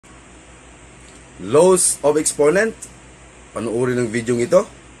laws of exponent. Panoorin ng video ito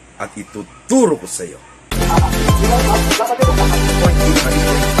at ituturo ko sa iyo.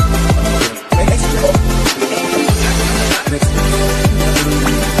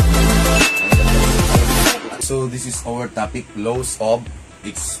 So this is our topic, laws of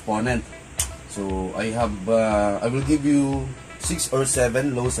exponent. So I will give you 6 or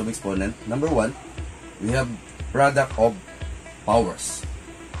 7 laws of exponent. Number 1, we have product of powers.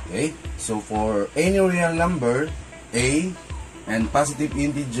 Okay, so for any real number a and positive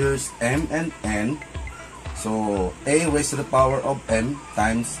integers m and n, so a raised to the power of m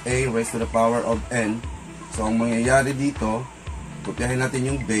times a raised to the power of n. So ang mangyayari dito, kopyahin natin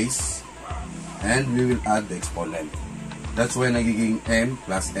yung base and we will add the exponent. That's why nagiging m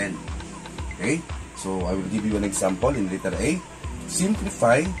plus n. Okay, so I will give you an example in letter A.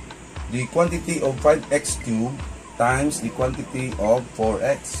 Simplify the quantity of 5x cubed times the quantity of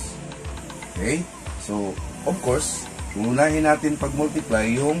 4x. Okay, so of course, unahin natin pag-multiply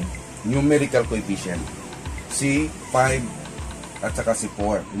yung numerical coefficient. Si 5 at saka si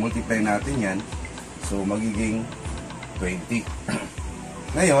 4. Multiply natin yan. So magiging 20.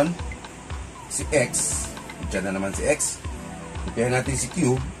 Ngayon, si x, dyan na naman si x. Kopyahin natin si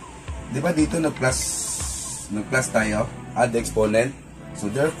cube. Diba dito nag-plus tayo? Add the exponent. So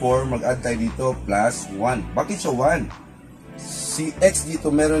therefore, mag-add tayo dito plus 1. Bakit siya 1? Si x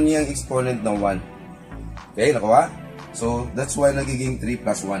dito meron niyang exponent na 1. Okay, nakuha? So that's why nagiging 3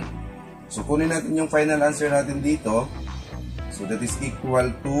 plus 1. So kunin natin yung final answer natin dito. So that is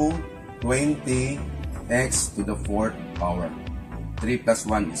equal to 20x to the 4th power. 3 plus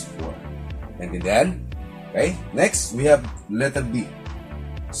 1 is 4. And then, okay, next we have letter B.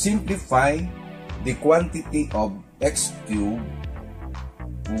 Simplify the quantity of x cubed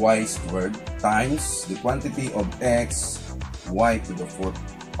y squared times the quantity of x y to the 4th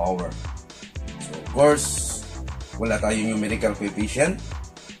power. So of course, wala tayong numerical coefficient.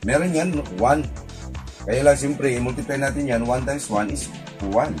 Meron yan 1. Kaya lang siyempre, i-multiply natin yan. 1 times 1 is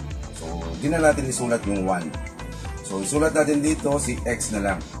 1. So di na natin isulat yung 1. So isulat natin dito si x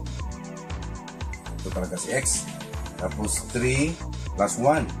na lang. Ito talaga si x. Tapos 3 plus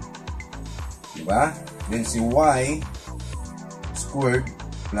 1. Diba? Then si y squared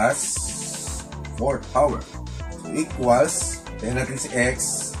plus 4th power. So equals, tayo natin si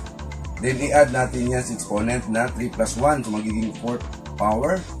x. Then i-add natin yan si exponent na 3 plus 1. So magiging 4th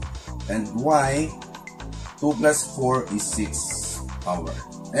power. And y, 2 plus 4 is 6 power.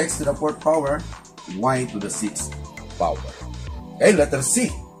 X to the 4th power, y to the 6th power. Okay, letter C.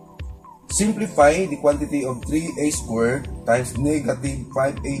 Simplify the quantity of 3a squared times negative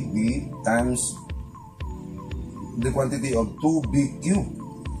 5ab times the quantity of 2b cubed.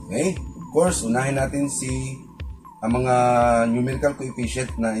 Okay? Of course, unahin natin ang mga numerical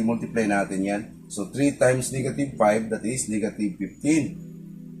coefficient na i-multiply natin yan. So, 3 times negative 5, that is negative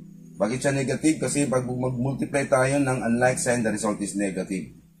 15. Bakit siya negative? Kasi pag mag-multiply tayo ng unlike sign, the result is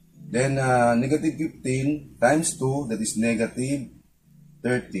negative. Then, negative 15 times 2, that is negative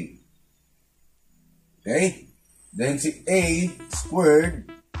 30. Okay? Then si a squared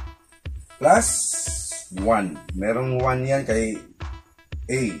plus 1. Merong 1 yan kay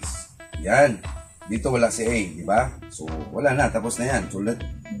a. Yan. Dito wala si a, di ba? So, wala na. Tapos na yan. So, let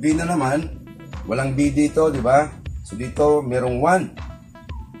b na naman. Walang b dito, di ba? So, dito merong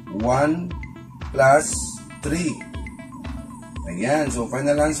 1. 1 plus 3. Ayan. So,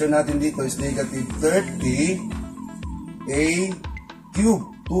 final answer natin dito is negative 30 a cube.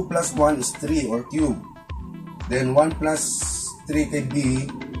 2 plus 1 is 3 or cube. Then 1 plus 3 kay b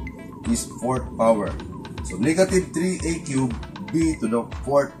is 4th power. So negative 3a cube b to the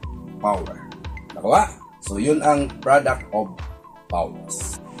 4th power. Nakuha? So yun ang product of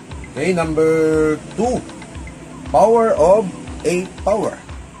powers. Okay, number 2. Power of a power.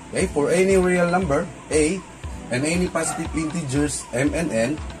 Okay, for any real number a and any positive integers m and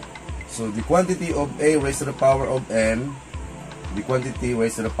n, so the quantity of a raised to the power of m, the quantity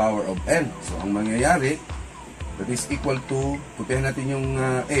raised to the power of n. So ang mangyayari, that is equal to, kopyahin natin yung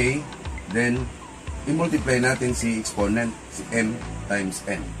a, then i-multiply natin si exponent, si m times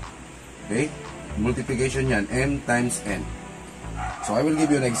n. Okay? Multiplication yan, m times n. So I will give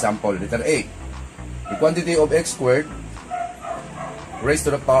you an example. Letter A. The quantity of x squared raised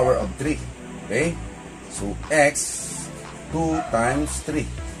to the power of 3. Okay? So x 2 times 3.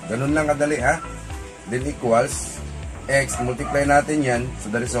 Ganun lang kadali ha. Then equals x, multiply natin yan.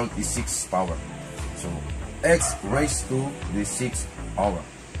 So the result is 6 power. So x raised to the 6th power.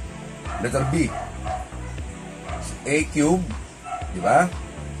 Letter B. A cube, di ba?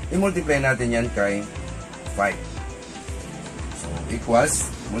 I-multiply natin yan kay 5. So, equals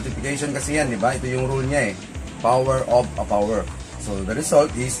Multiplication kasi yan, di ba? Ito yung rule niya eh. Power of a power. So, the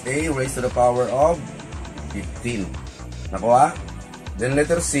result is a raised to the power of 15. Nakuha? Then,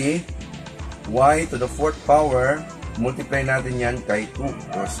 letter C, y to the 4th power, multiply natin yan kay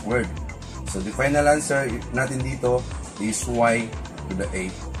 2 or squared. So, the final answer natin dito is y to the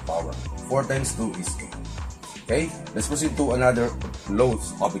 8th power. 4 times 2 is 8. Okay? Let's proceed to another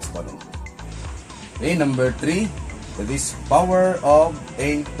laws of exponent. Okay, number 3, that is power of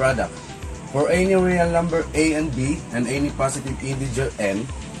a product. For any real number a and b and any positive integer m,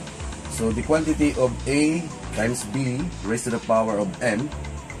 so the quantity of a times b raised to the power of m,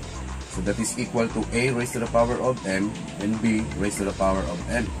 so that is equal to a raised to the power of m and b raised to the power of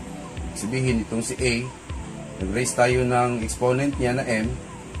m. Sabihin itong si a, nag-raise tayo ng exponent niya na m,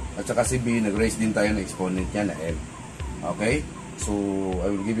 at saka si b, nag-raise din tayo ng exponent niya na m. Okay? So, I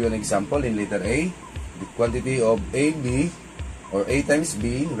will give you an example in letter A. The quantity of ab, or a times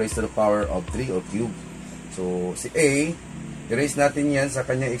b raised to the power of 3 or cube. So, si a, i-raise natin yan sa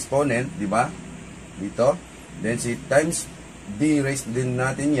kanyang exponent, di ba? Dito. Then, si times b, raise din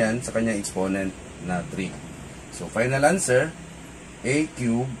natin yan sa kanyang exponent na 3. So, final answer, a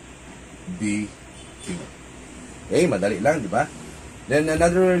cube, b cube. Okay, madali lang, di ba? Then,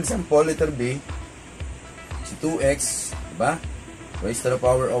 another example, letter b, si 2x, di ba? Raised to the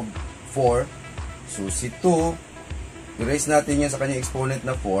power of 4. So, si 2, i-raise natin yan sa kanyang exponent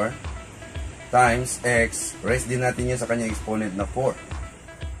na 4 times x, raise din natin yan sa kanyang exponent na 4.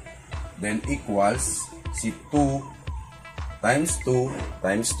 Then equals si 2 times 2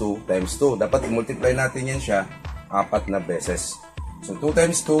 times 2 times 2. Dapat i-multiply natin yan siya 4 na beses. So 2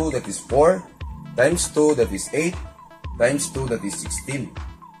 times 2, that is 4, times 2, that is 8, times 2, that is 16.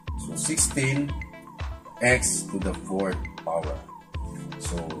 So 16x to the 4th power.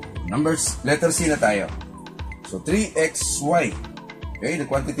 So numbers, letter C na tayo. So, 3xy. Okay, the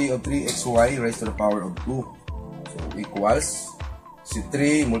quantity of 3xy raised to the power of 2. So, equals, si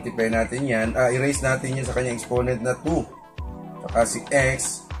 3, multiply natin yan. I-raise natin yan sa kanyang exponent na 2. Saka si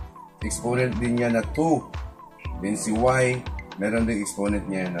x, exponent din niya na 2. Then si y, meron din exponent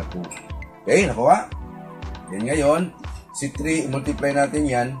niya na 2. Okay, nakuha? Then ngayon, si 3, multiply natin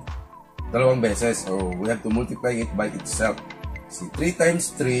yan dalawang beses. Or we have to multiply it by itself. Si 3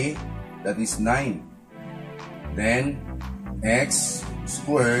 times 3, that is 9. Then, x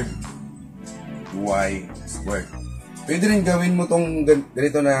squared, y squared. Pwede rin gawin mo tong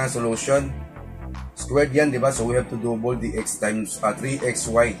ganito na solution. Squared yan, di ba? So, we have to double the x times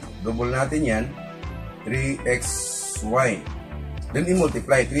 3xy. Double natin yan. 3xy. Then,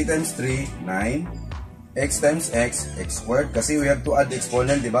 i-multiply. 3 times 3, 9. X times x, x squared. Kasi we have to add the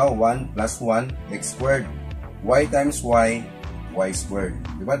exponent, di ba? 1 plus 1, x squared. Y times y, y squared.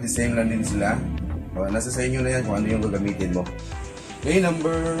 Di ba? The same lang din sila. Nasa sa inyo na yan kung ano yung gagamitin mo. Okay,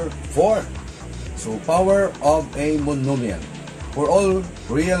 number 4. So, power of a monomial. For all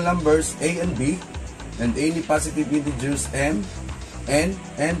real numbers a and b, and any positive integers m, n,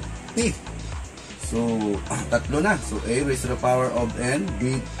 and p. So, tatlo na. So, a raised to the power of n,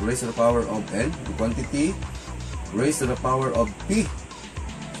 b raised to the power of n, the quantity raised to the power of p.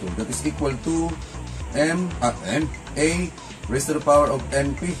 So, that is equal to a raised to the power of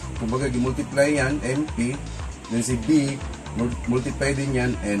np. Kumbaga, i-multiply yan, np. Then si b, multiply din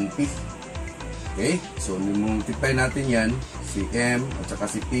yan, np. Okay? So, i-multiply natin yan, si m, at saka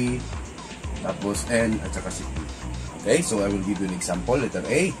si p, tapos n, at saka si p. Okay? So, I will give you an example, letter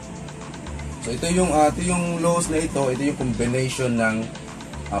A. So, ito yung laws na ito yung combination ng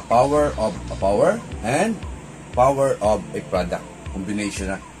power of a power and power of a product.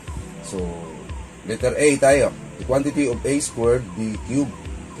 Combination na. So, letter A tayo. The quantity of a squared b cubed.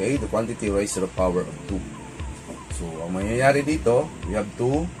 Okay, the quantity raised to the power of 2. So, ang mangyayari dito, we have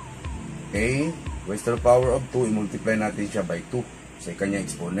 2, a raised to the power of 2, i-multiply natin siya by 2 sa kanyang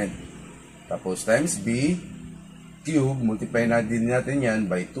exponent. Tapos, times b cube, multiply natin yan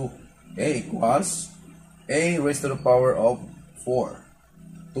by 2. Okay, equals a raised to the power of 4.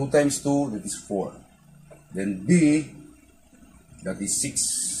 2 times 2, that is 4. Then b, that is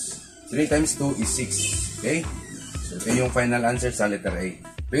 6. 3 times 2 is 6. Okay? So, ito yung final answer sa letter A.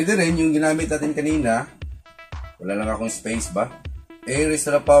 Pwede rin yung ginamit natin kanina. Wala lang akong space ba? A raised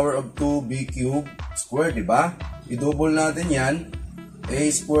to the power of 2b cubed squared, diba? I-double natin yan. A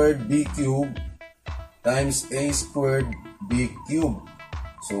squared b cubed times a squared b cubed.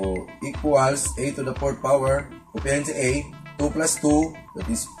 So, equals a to the 4th power. Kupihan si a. 2 plus 2, that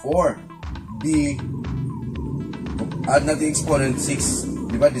is 4. B, add natin exponent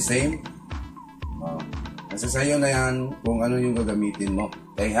 6. Diba the same? Nasa sayo na yan kung ano yung gagamitin mo.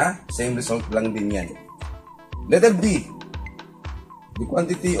 Okay ha? Same result lang din yan. Letter B. the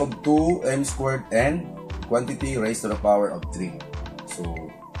quantity of 2m squared and quantity raised to the power of 3. So,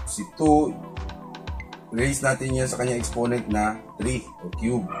 si 2, raise natin yan sa kanyang exponent na 3 o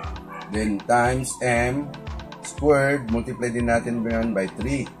cube. Then, times m squared, multiply din natin yan by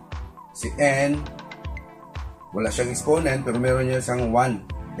 3. Si n, wala siyang exponent, pero meron niya siyang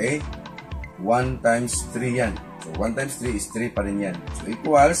 1. Okay? 1 times 3 yan. So, 1 times 3 is 3 pa rin yan. So,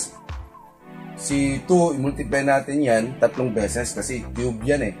 equals, si 2, i-multiply natin yan 3 beses kasi cube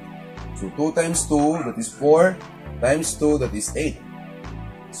yan eh. So, 2 times 2, that is 4, times 2, that is 8.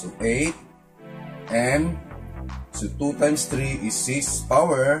 So, 8, m, so 2 times 3 is 6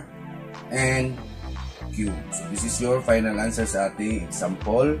 power, and cube. So, this is your final answer sa ating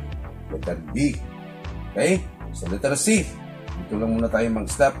example, letter B. Okay? So, letter C. Dito lang muna tayo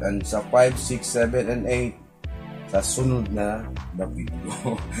mag-stop, and sa 5, 6, 7, and 8, sa sunod na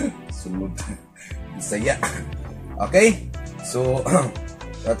video. Sunod. Bisaya. Okay? So,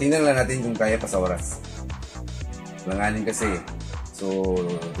 tingnan lang natin kung kaya pa sa oras. Langanin kasi. So,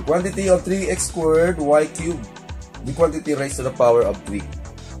 the quantity of 3x squared y cubed. The quantity raised to the power of 3.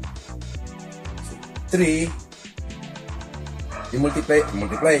 So, 3,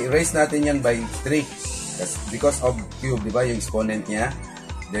 i-multiply. Erase natin yan by 3. Because of cube, di ba? Yung exponent niya.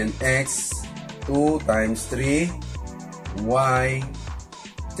 Then, x, 2 times 3, y,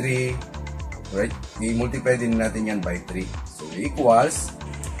 3, right? I-multiply din natin yan by 3. So, equals,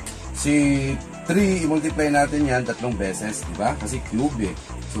 si 3, i-multiply natin yan 3 beses, di ba? Kasi cube eh.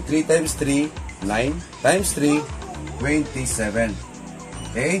 So, 3 times 3, 9, times 3, 27.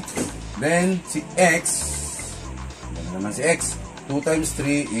 Okay? Then, si x, ano naman si x? 2 times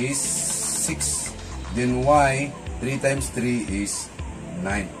 3 is 6. Then, y, 3 times 3 is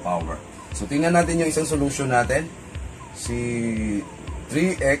 9 power. So, tingnan natin yung isang solution natin. Si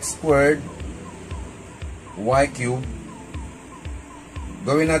 3x squared y cube.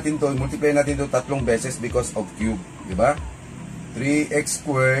 Gawin natin to, multiply natin to 3 beses because of cube. Diba? 3x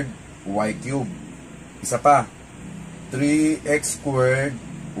squared y cube. Isa pa. 3x squared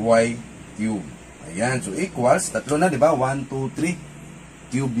y cube. Ayan. So, equals. 3 na, diba? 1, 2,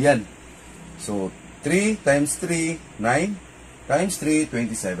 3. Cube yan. So, 3 times 3, 9. Times 3,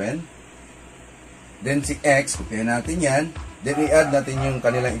 27. Then si x, kupihan natin yan. Then i-add natin yung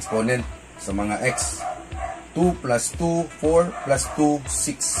kanilang exponent sa mga x. 2 plus 2, 4 plus 2,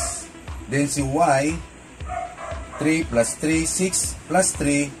 6. Then si y, 3 plus 3, 6 plus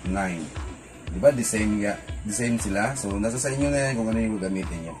 3, 9. Diba? The same sila. So, nasa sa inyo na yan kung ano yung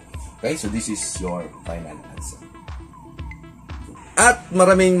gagamitin nyo. Okay? So, this is your final answer. At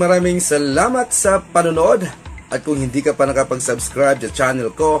maraming salamat sa panonood. At kung hindi ka pa nakapag-subscribe sa channel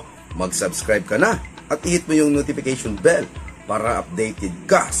ko, mag-subscribe ka na. At i-hit mo yung notification bell para updated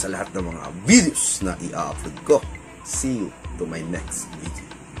ka sa lahat ng mga videos na i-upload ko. See you to my next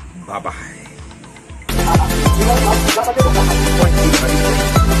video. Bye-bye!